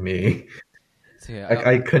 That was me. So, yeah,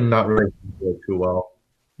 I could not really do it too well.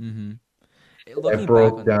 mm-hmm. I Looking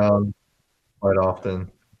broke back on, down quite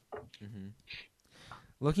often. mhm.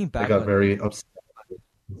 Looking I back got on very it, upset.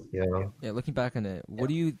 Yeah. yeah, looking back on it, what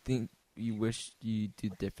do you think you wish you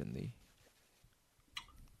did differently?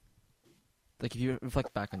 Like if you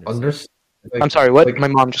reflect back on yourself. Like, I'm sorry. What? like- My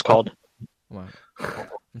mom just called. Come on.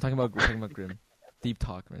 we're talking about Grim. Deep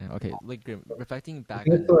talk right now. Okay, like Grim. Reflecting I back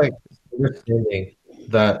think on it's like understanding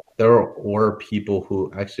that there were people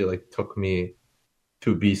who actually like took me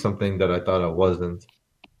to be something that I thought I wasn't.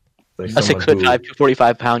 Like A someone 6'5", who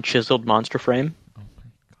 245-pound chiseled monster frame. Oh my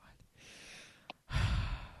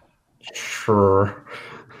sure.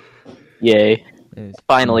 Yay! god. Anyways,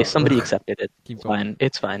 Finally, somebody accepted it. keep It's going. fine.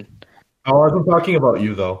 It's fine. I wasn't talking about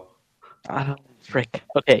you though. Frick.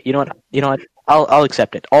 Okay, you know what? You know what? I'll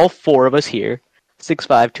accept it. All four of us here,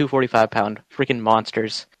 6'5", 245-pound freaking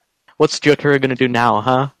monsters. What's Joker gonna do now,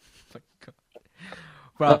 huh? Oh my god.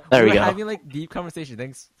 Bro, There we we're go. having like deep conversation.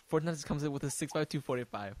 Thanks. Fortnite just comes in with a 6'5",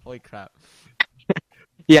 245. Holy crap.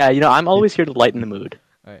 Yeah, you know, I'm always here to lighten the mood.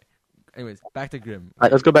 Anyways, back to Grim.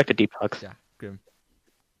 Alright, let's go back to deep talks. Yeah, Grim.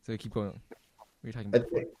 So keep going. What are you talking I about?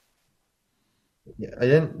 think, yeah, I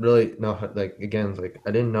didn't really know. Like again, it's like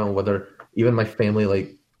I didn't know whether even my family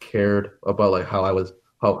like cared about like how I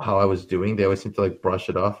was doing. They always seemed to like brush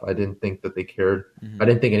it off. I didn't think that they cared. Mhm. I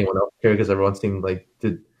didn't think anyone else cared because everyone seemed like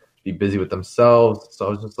to be busy with themselves. So I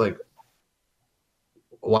was just like,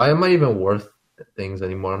 why am I even worth things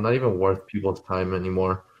anymore? I'm not even worth people's time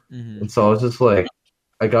anymore. Mhm. And so I was just like,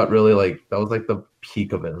 I got really like that was like the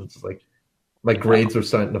peak of it. It's just like my grades were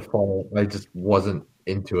starting to fall. I just wasn't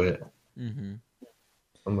into it. Mhm.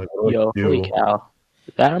 I'm like, what do Yo, I do? holy cow.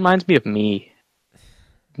 That reminds me of me.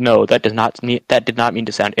 No, that did not mean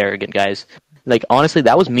to sound arrogant, guys. Like, honestly,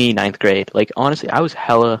 that was me 9th grade. Like, honestly, I was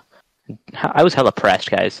hella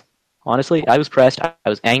pressed, guys. Honestly, I was pressed. I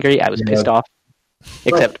was angry. I was Yeah. pissed off.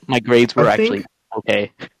 Except my grades were I think- actually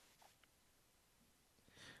okay.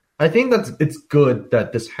 I think it's good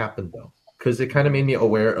that this happened though, because it kind of made me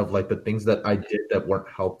aware of like the things that I did that weren't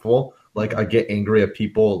helpful. Like I get angry at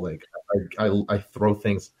people. Like I throw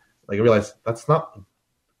things. Like I realize that's not.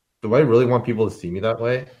 Do I really want people to see me that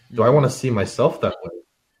way? Do I want to see myself that way?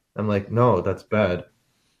 I'm like, no, that's bad.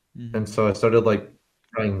 Mhm. And so I started like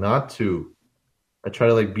trying not to. I try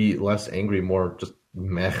to like be less angry, more just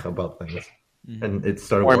meh about things, Mhm. and it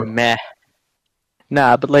started Or working. meh.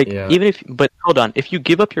 Nah, but like, Yeah. but hold on. If you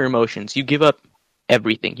give up your emotions, you give up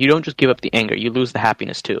everything. You don't just give up the anger, you lose the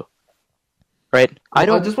happiness too. Right? I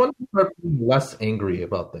just want to start being less angry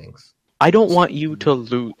about things. I don't want you to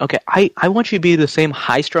lose. Okay, I want you to be the same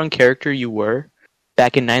high-strung character you were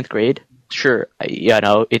back in 9th grade. Sure, you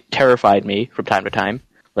know, it terrified me from time to time.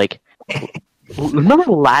 Like, remember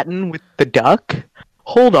Latin with the duck?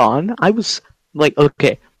 Hold on, I was like,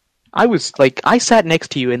 okay, I sat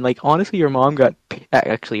next to you, and like, honestly, your mom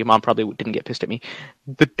actually, your mom probably didn't get pissed at me.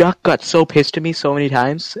 The duck got so pissed at me so many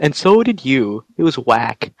times, and so did you. It was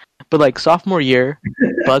whack. But like sophomore year,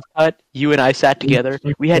 Buzzcut, you and I sat together.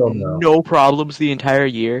 We had don't know. no problems the entire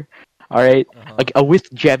year. All right, Uh-huh. like with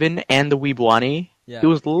Jevin and the Weebwani, Yeah. it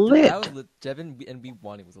was lit. That was lit. Jevin and we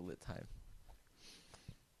wanted was a lit time.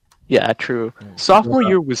 Yeah, true. Mm. Sophomore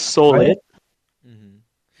year was so lit.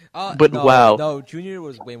 Mm-hmm. But no, wow. No, junior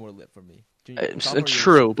was way more lit for me. It's Sophomore year was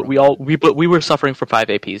true, super but rough. we were suffering for 5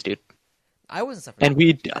 APs, dude. I wasn't suffering.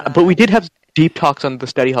 And but we did have deep talks on the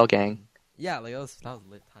study hall gang. Yeah, like that was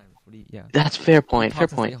lit time. What do you, yeah. That's fair point. Fair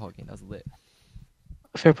Talks on point. Study Hall game, that was lit.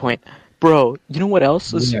 Fair point, bro. You know what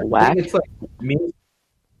else is Yeah, I whack? think it's like me.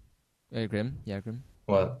 Grim. Yeah, Grim.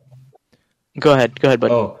 What? Go ahead,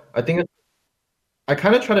 buddy. Oh, I think I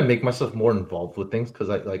kind of try to make myself more involved with things because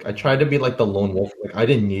I tried to be like the lone wolf. Like I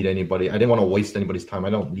didn't need anybody. I didn't want to waste anybody's time. I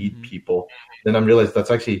don't need Mhm. people. Then I realized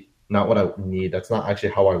that's actually not what I need. That's not actually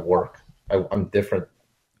how I work. I'm different.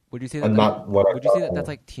 Would you say that? I'm not what I Would you say that thought. that's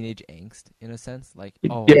like teenage angst in a sense? Like,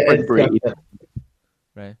 It oh, did- Yeah, different it's breed. definitely-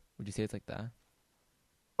 right? Would you say it's like that?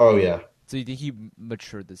 Oh yeah. So you think he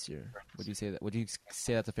matured this year? Would you say that? Would you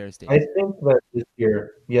say that's a fair I statement? think that this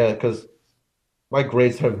year, yeah, because my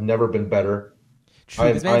grades have never been better.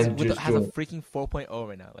 True. This man I'm just has a doing- freaking 4.0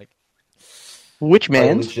 right now. Like, Which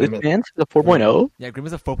man's? This legitimate- man's the 4.0. yeah, Grim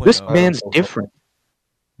is a 4.0. This I man's don't know. different.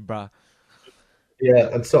 bruh. Yeah,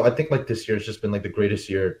 and so I think like this year has just been like the greatest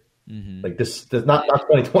year. Mm-hmm. Like this not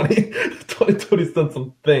 2020. 2020's done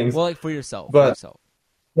some things. Well, like for yourself. But- for yourself.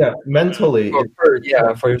 Yeah, mentally,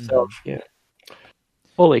 For yourself. Yeah.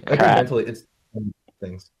 Holy I think crap! mentally it's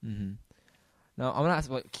things. Mm-hmm. Now I'm gonna ask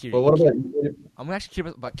about Kiri. But what about you? I'm gonna actually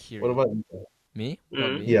curious about Kiri. What about you? me? What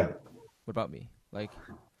about me? Yeah. What about me? Like,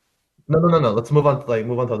 No. Let's move on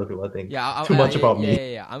to other people. I think. yeah, Too much about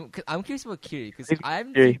me. Yeah. I'm curious about Kiri because Hey, I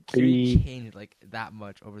haven't Kiri, seen Kiri Kiri. change like that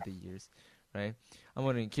much over the years, right? I'm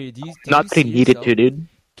wondering, Kiri, do you Not that he see needed yourself- to, dude.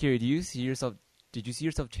 Kiri, do you see yourself? Did you see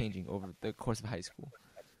yourself changing over the course of high school?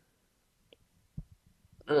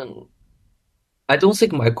 I don't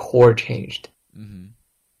think my core changed. Mm-hmm.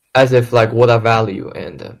 as if like what I value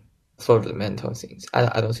and sort of the mental things.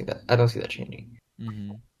 I don't see that. I don't see that changing.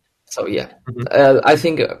 Mm-hmm. So yeah, Mhm. I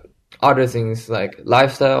think other things like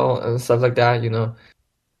lifestyle and stuff like that,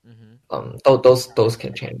 Mm-hmm. those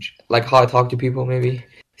can change. Like how I talk to people, maybe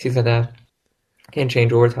things like that can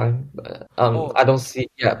change over time. But Oh. I don't see.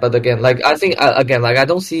 Yeah, but again, like I think again, like I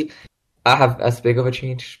don't see I have as big of a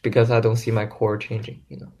change because I don't see my core changing.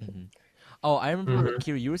 Mm-hmm. Oh, I remember, Mhm.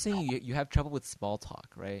 Kira, you were saying you have trouble with small talk,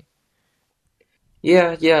 right?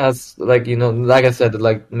 Yeah, yeah. It's like like I said,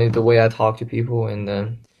 like maybe the way I talk to people, and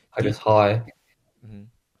then I Do you, guess how I mm-hmm.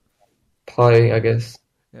 play. I guess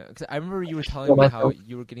Yeah, 'cause I remember you were telling for me how myself.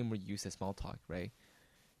 you were getting more used to small talk, right?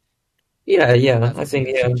 Yeah, And yeah. that's I like something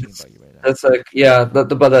think that's yeah. changing about you right now. That's like yeah.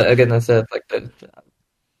 But again, I said like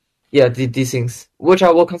yeah, these things which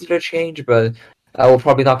I will consider change, but I will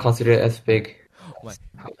probably not consider it as big. Oh my,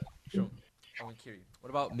 sure. I want to hear you. What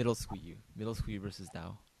about middle school you? Middle school you versus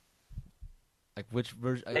now? Like which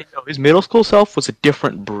version? Hey, yo, his middle school self was a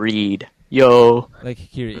different breed. Yo, Like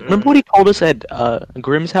Kiri. remember what he told us at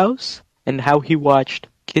Grimm's house and how he watched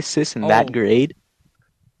Kiss Sis in that Oh grade,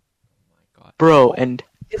 my god. bro? And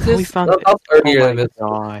Is how he this found it. that's Oh earlier my than middle school?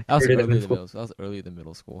 god. That was Earlier than early in middle the school. middle. That was early in the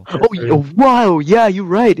middle school. Oh, wow. Yeah, you're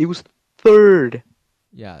right. It was third.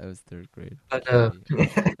 Yeah, it was third grade. But, Kiri.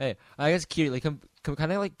 Hey, I guess Kiri, like, kind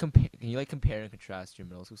of like compare. Can you like compare and contrast your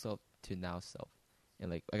middle school self to now self? And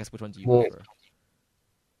like, I guess which one do you Well, prefer?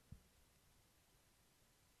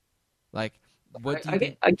 Like, what do you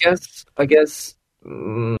think? I guess.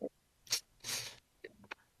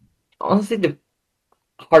 Honestly,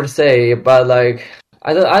 hard to say, but like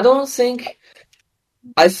I don't think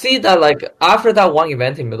I see that like after that one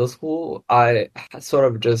event in middle school, I sort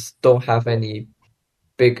of just don't have any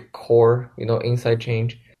big core, inside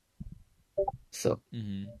change. So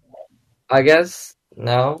Mm-hmm. I guess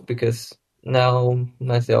now because now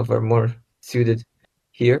myself are more suited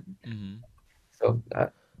here. Mm-hmm. So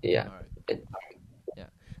yeah. All right. Yeah.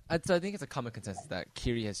 So I think it's a common consensus that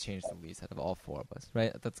Kiri has changed the least out of all four of us,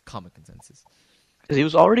 right? That's common consensus. Because he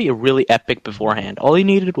was already a really epic beforehand. All he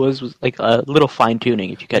needed was like a little fine tuning,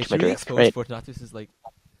 if you catch my Kiri drift, exposed right? Fortunatus' like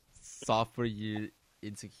sophomore year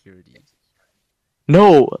insecurity.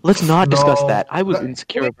 No, let's not discuss No. that. I was But-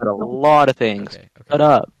 insecure about a lot of things. Okay. Okay. Shut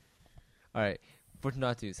up. All right.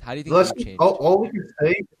 Fortunatus, how do you think Let's, you changed? all we can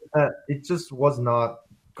say is that it just was not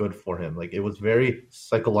good for him. Like, it was very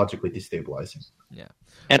psychologically destabilizing.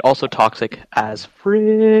 And also toxic as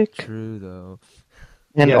frick. True though.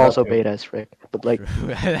 And Yeah, also that's true. beta as frick. But like, True.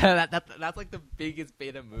 That's like the biggest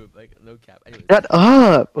beta move. Like no cap. Anyways. shut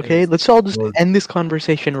up, okay? Anyways. Let's all just Well- end this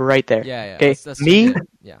conversation right there. Yeah. Yeah. Okay, Let's me? change it.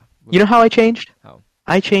 Yeah. You know how I changed? How?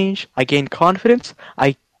 I changed. I gained confidence.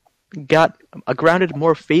 I grounded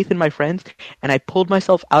more faith in my friends, and I pulled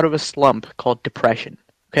myself out of a slump called depression.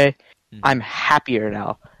 Okay, I'm happier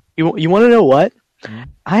now. You want to know what? Mhm.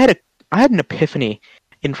 I had an epiphany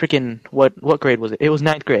in freaking what grade was it? It was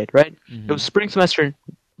ninth grade, right? Mhm. It was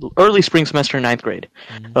early spring semester in ninth grade.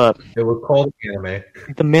 Mhm. It was called anime.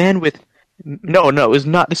 The man with no, it was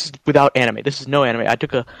not. This is without anime. This is no anime. I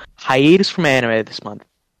took a hiatus from anime this month,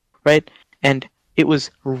 right? And it was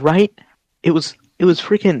right. It was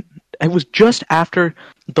freaking. It was just after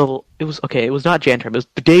It was okay. It was not Jan term. It was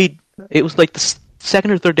the day. It was like the second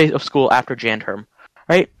or third day of school after Jan term,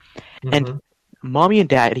 right? And Mhm. mommy and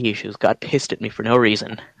daddy issues got pissed at me for no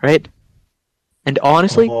reason, right? And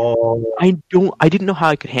honestly, Oh, I didn't know how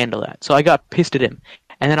I could handle that, so I got pissed at him.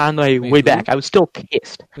 And then on my Wait, way who? back, I was still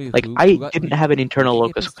pissed. Wait, Like who I got- didn't who- have an who internal did you get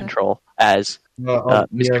locus of pissed at? control, as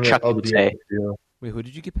Mr. Chucky would say. yeah. Wait, who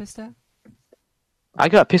did you get pissed at? I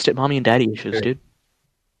got pissed at mommy and daddy issues, Okay. dude.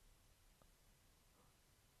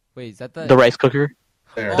 Wait, is that the The rice cooker.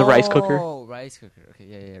 There. the rice cooker. Oh, rice cooker. Okay,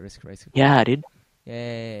 yeah, rice cooker. Yeah, dude.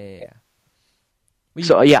 Yeah. Wait,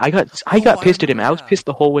 So yeah, I got I pissed at him. remember I was that. pissed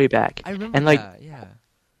the whole way back. I remember and like that. Yeah.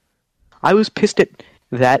 I was pissed at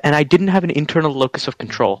that, and I didn't have an internal locus of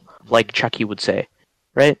control, like Chucky would say,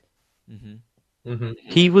 right? Mm-hmm. Mm-hmm.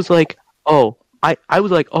 He was like, "Oh, I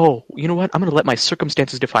was like, oh, you know what? I'm gonna let my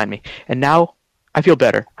circumstances define me." And now I feel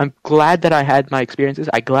better. I'm glad that I had my experiences.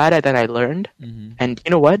 I'm glad that I learned, Mm-hmm. and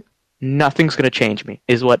you know what? Nothing's gonna change me.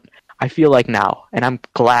 Is what I feel like now, and I'm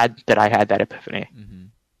glad that I had that epiphany. Mm-hmm.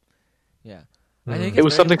 Yeah. Mhm. I think It it's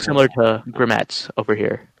was very something similar important. to Grimet's over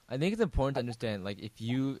here. I think it's important to understand, like,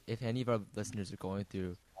 if any of our listeners are going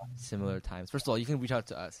through similar times, first of all, you can reach out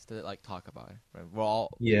to us to like talk about it. Right? We're all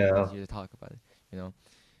Yeah. here to talk about it. You know,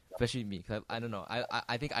 especially me, because I don't know.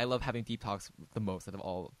 I think I love having deep talks the most out of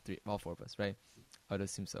all four of us, right? I would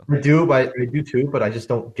assume so. I do too, but I just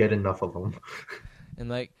don't get enough of them. And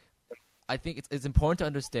like, I think it's important to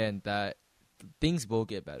understand that things will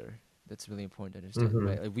get better. That's really important to understand, Mhm.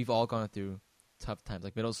 right? Like we've all gone through tough times.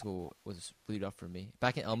 Like middle school was really rough for me.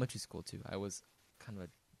 Back in elementary school too, I was kind of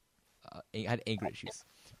I had anger issues,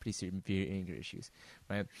 pretty severe anger issues,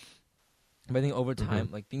 right? But I think over time,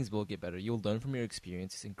 like things will get better. You'll learn from your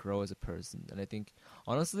experiences and grow as a person. And I think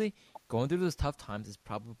honestly, going through those tough times is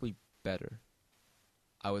probably better.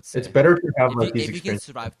 I would say It's better to have if like you, these if you can experiences.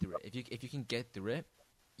 survive through it. If you can get through it,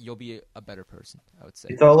 you'll be a better person. I would say.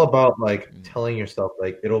 It's all about like Mm. telling yourself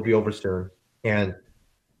like it'll be over soon, and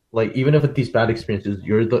like even if with these bad experiences,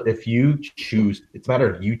 if you choose, it's a matter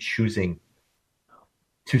of you choosing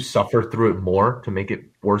to suffer through it more to make it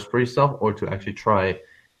worse for yourself, or to actually try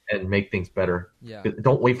and make things better. Yeah.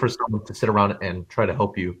 Don't wait for someone to sit around and try to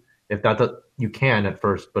help you. If that does, you can at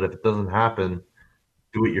first, but if it doesn't happen,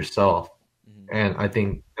 do it yourself. Mhm. And I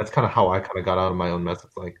think that's kind of how I kind of got out of my own mess.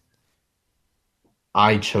 It's like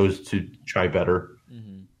I chose to try better,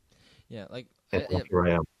 Mm-hmm. Yeah, like and that's where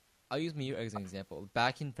I am. I'll use me as an example.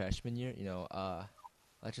 Back in freshman year,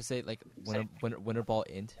 let's just say like winter ball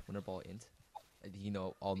int. All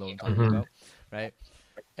know what I'm talking Mhm. about, right?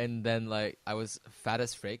 And then like I was fat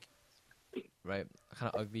as frick, right?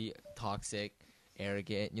 Kind of ugly, toxic,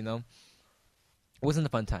 arrogant. It wasn't a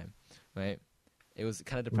fun time, right? It was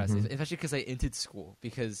kind of depressing, especially because I entered school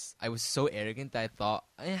because I was so arrogant that I thought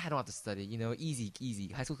I don't have to study. Easy.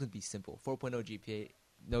 High school could be simple. 4.0 GPA,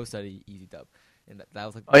 no study, easy dub. And that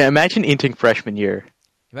was like, Oh yeah, imagine inting freshman year.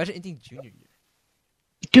 imagine entering junior year.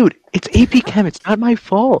 Dude, it's AP Chem. It's not my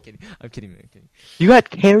fault. I'm kidding, man. I'm kidding. You got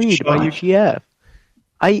carried by your GF.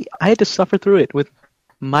 I had to suffer through it with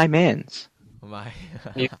my mans. Oh my.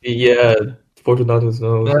 Yeah, Fortunatus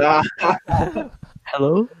knows.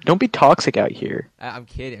 Hello? Don't be toxic out here. I'm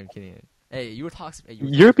kidding. Hey, you were toxic. Hey,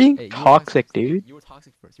 You're being you were toxic, first. dude. You were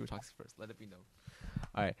toxic first. Let it be known.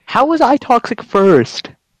 All right. How was I toxic first?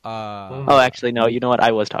 Uh, Oh, actually, no. You know what?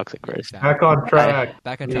 I was toxic first. Back on track.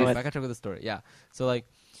 Back on You know track. what? Back on track with the story. Yeah. So like,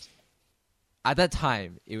 at that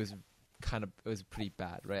time, it was pretty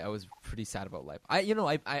bad, right? I was pretty sad about life. I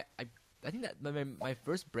think that my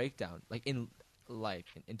first breakdown, like in life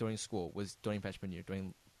and during school, was during freshman year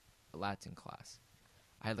during Latin class.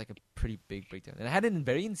 I had like a pretty big breakdown, and I had it in a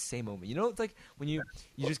very insane moment. It's like when you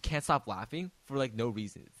just can't stop laughing for like no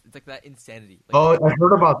reason. It's like that insanity. Like, Oh, I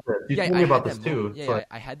heard about this. You told me I about had this that too. moment. It's Yeah, like,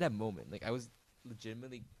 I had that moment. Like I was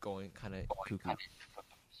legitimately going kind of cuckoo.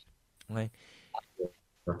 Like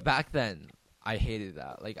back then, I hated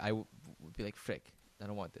that. Like I would be like, "Frick, I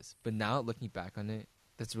don't want this." But now looking back on it,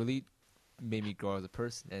 that's really made me grow as a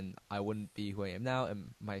person, and I wouldn't be who I am now,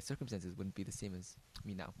 and my circumstances wouldn't be the same as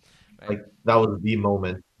me now. Right? like that was the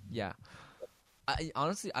moment. Yeah.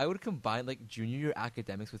 Honestly, I would combine like junior year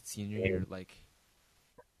academics with senior year like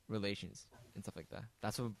relations and stuff like that.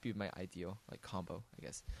 That's what would be my ideal like combo, I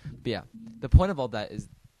guess. But yeah, the point of all that is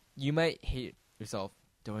you might hate yourself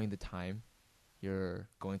during the time you're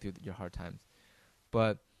going through your hard times,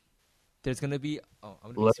 but there's gonna be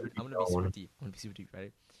I'm gonna be super deep,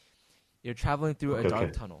 right? You're traveling through a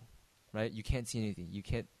dark tunnel, right? You can't see anything. You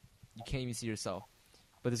can't even see yourself.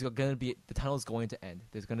 But there's gonna be the tunnel's going to end.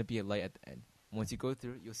 There's gonna be a light at the end. Once you go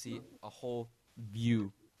through, you'll see a whole view,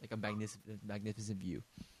 like a magnificent view.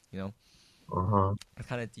 It's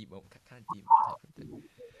kind of deep, kind of deep type of thing.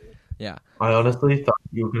 Yeah. I honestly thought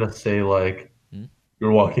you were gonna say like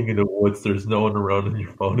you're walking in the woods, there's no one around, and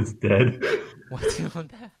your phone is dead. What's on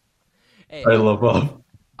that? Hey, I love up.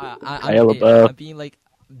 I'm being like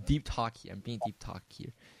deep talk here. I'm being deep talk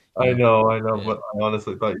here. I know, Yeah. but I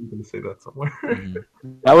honestly thought you were gonna say that somewhere.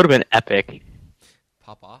 That would have been epic.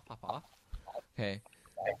 Pop off. Okay.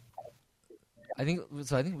 I think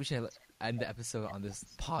we should end the episode on this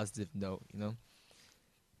positive note. So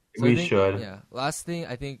We should. Yeah. Last thing,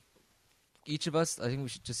 I think each of us, I think we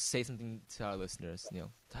should just say something to our listeners,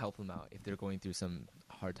 to help them out if they're going through some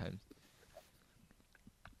hard times.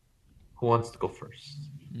 Who wants to go first?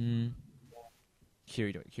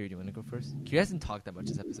 Kiri, do you want to go first? Kiri hasn't talked that much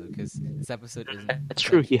this episode because this episode isn't. That's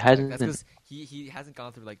true. He hasn't. That's because he hasn't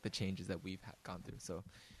gone through like the changes that we've gone through. So,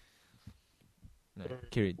 no.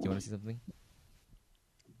 Kiri, do you want to say something?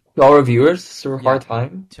 To our viewers through a Yeah. hard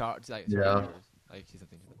time. Like say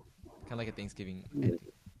something. Kind of like a Thanksgiving ending.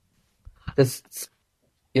 That's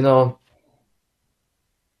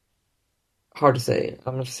hard to say.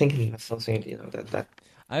 I'm just thinking of something that.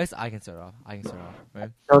 I guess I can start off. Right?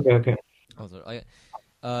 Okay. Also,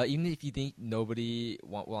 even if you think nobody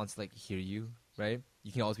wants to like hear you, right?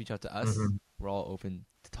 You can always reach out to us. We're all open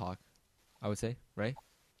to talk. I would say, right?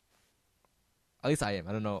 At least I am.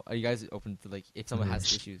 I don't know. Are you guys open to like if someone has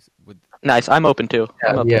issues with? Nice. I'm open too.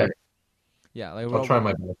 I'm up Yeah. for it. Yeah, like I'll try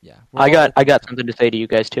my best. Yeah, I got something to say to you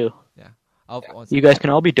guys too. Yeah, You guys can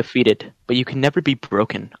all be defeated, but you can never be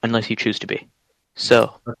broken unless you choose to be.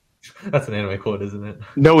 So, That's an anime quote, isn't it?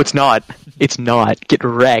 no, it's not. It's not. Get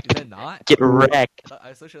Is wrecked. it not? Get wrecked.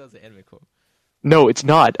 I'm so sure that's an anime quote. No, it's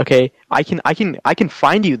not. Okay, I can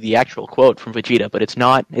find you the actual quote from Vegeta, but it's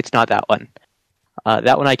not that one.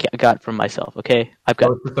 That one I got from myself. Okay, I've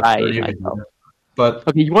got It's just a pride in parody of myself. Vegeta. But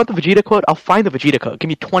Okay, you want the Vegeta quote? I'll find the Vegeta quote. Give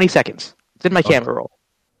me 20 seconds. It's in my Okay. camera roll.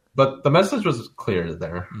 the message was clear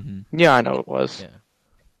there. Mm-hmm. Yeah, I know it was. Yeah.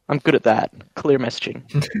 I'm good at that. Clear messaging.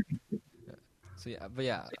 So yeah, but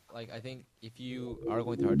yeah, like I think if you are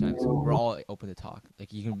going through hard times, we're all open to talk.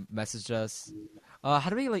 Like you can message us. How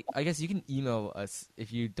do we like? I guess you can email us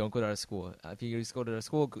if you don't go to our school. If you just go to our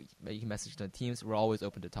school, you can message the teams. We're always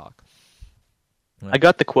open to talk. I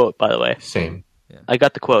got the quote, by the way. Same. I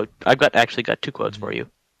got the quote. I've actually got two quotes for you,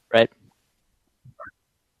 right?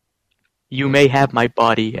 You may have my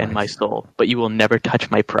body and my soul, but you will never touch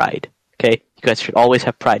my pride. Okay? You guys should always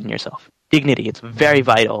have pride in yourself. Dignity, it's very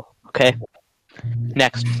vital. Okay?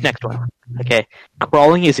 Next one. Okay.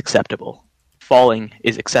 Crawling is acceptable. Falling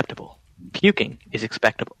is acceptable. Puking is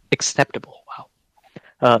acceptable.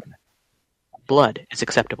 Wow. Blood is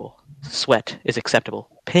acceptable. Sweat is acceptable.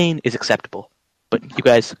 Pain is acceptable. But you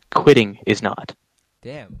guys, quitting is not.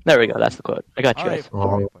 Damn. There we go. That's the quote. I got you All guys. right.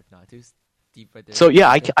 All right, but not too deep right there. So yeah,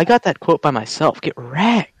 I got that quote by myself. Get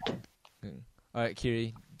wrecked. All right,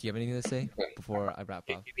 Kiri, do you have anything to say before I wrap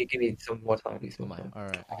up? Give me some more time, please. Oh my. All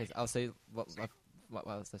right. Okay, I'll say what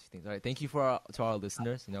such things. All right. Thank you to our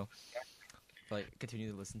listeners. You know, for, like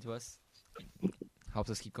continue to listen to us. Helps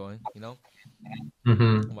us keep going. You know.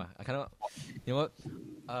 Mm-hmm. Oh my. I kind of. You know what?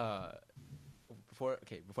 Before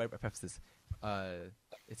I preface this,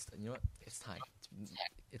 it's it's time.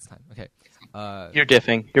 It's time. Okay. You're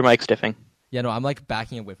diffing. Your mic's diffing. Yeah, no, I'm like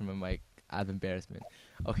backing away from my mic out of embarrassment.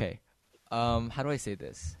 Okay. How do I say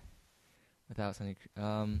this without sounding?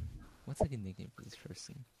 What's like a nickname for this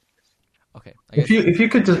person? Okay. I guess, If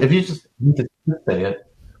you just need to say it.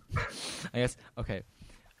 I guess. Okay.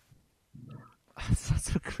 It's not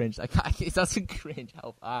so cringe. It's not so cringe.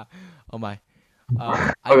 Help! Oh my.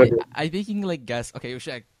 I think you can like guess. Okay,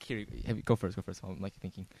 Kiri, go first. I'm like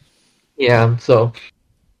thinking. Yeah, so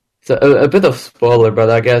a bit of spoiler, but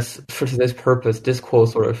I guess for today's purpose, this quote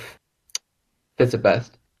sort of fits the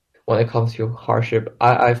best when it comes to hardship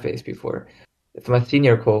I faced before. It's my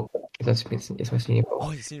senior quote. It's my senior quote.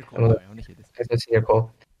 Oh, your senior quote. I want to hear this. It's my senior quote.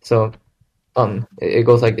 So, it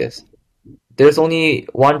goes like this: there's only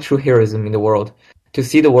one true heroism in the world: to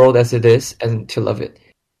see the world as it is and to love it.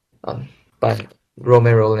 By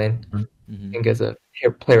Roman Roland, I think as a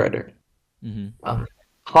playwright. Mm-hmm.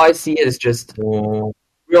 How I see it is just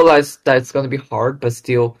realize that it's going to be hard, but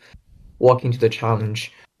still walk into the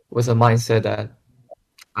challenge with a mindset that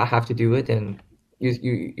I have to do it, and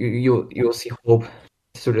you'll see hope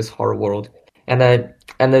through this hard world. And I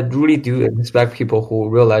really do respect people who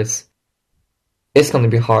realize it's going to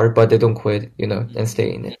be hard, but they don't quit, and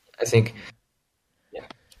stay in it. I think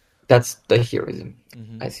that's the heroism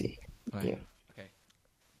I see. Right. Yeah. Okay.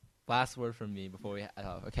 Last word from me before we.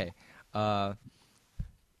 Okay. My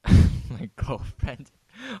girlfriend.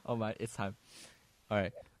 Oh my! It's time. All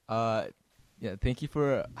right. Yeah. Thank you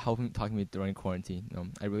for talking to me during quarantine.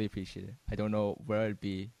 I really appreciate it. I don't know where it'd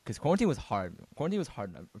be because quarantine was hard. I'm pretty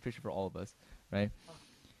sure for all of us, right?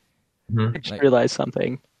 I just realized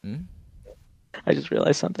something. Hmm? I just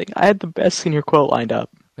realized something. I had the best senior quote lined up.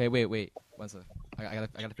 Wait. One second. I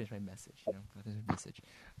gotta finish my message.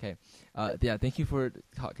 Okay. Yeah. Thank you for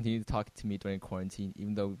continuing to talk to me during quarantine,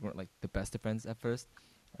 even though we weren't like the best of friends at first,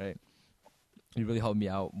 right? You really helped me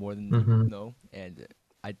out more than you know, and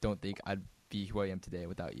I don't think I'd be who I am today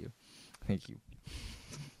without you. Thank you.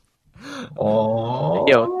 Oh.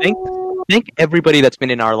 Yo, thank everybody that's been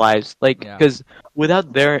in our lives. Like, Yeah. because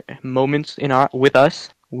without their moments with us,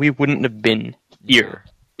 we wouldn't have been here.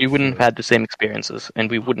 We wouldn't have had the same experiences, and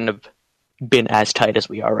we wouldn't have been as tight as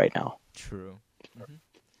we are right now. True.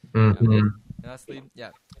 Mm-hmm. And lastly,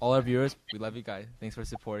 all our viewers, we love you guys. Thanks for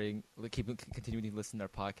supporting, continuing to listen to our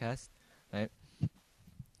podcast, right?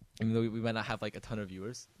 Even though we might not have like a ton of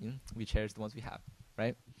viewers, we cherish the ones we have,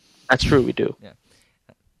 right? That's true, we do. Yeah.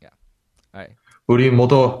 All right. 우리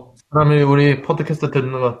모두 사람이 우리 팟캐스트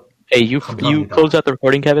듣는 거. Hey, you 감사합니다. closed out the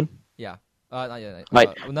recording, Kevin? Yeah. Not yet.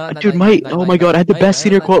 Dude, Mike, oh my god, I had the best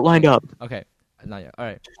senior quote lined up. Okay. Not yet. All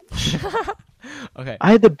right. Okay.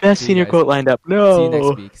 I had the best See you senior guys. quote lined up.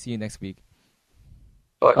 No. See you next week.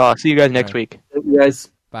 See you guys next Alright. week. You guys,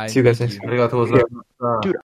 Bye. see you guys Thank next you. week. 아리가토 고자이마스다. Dude,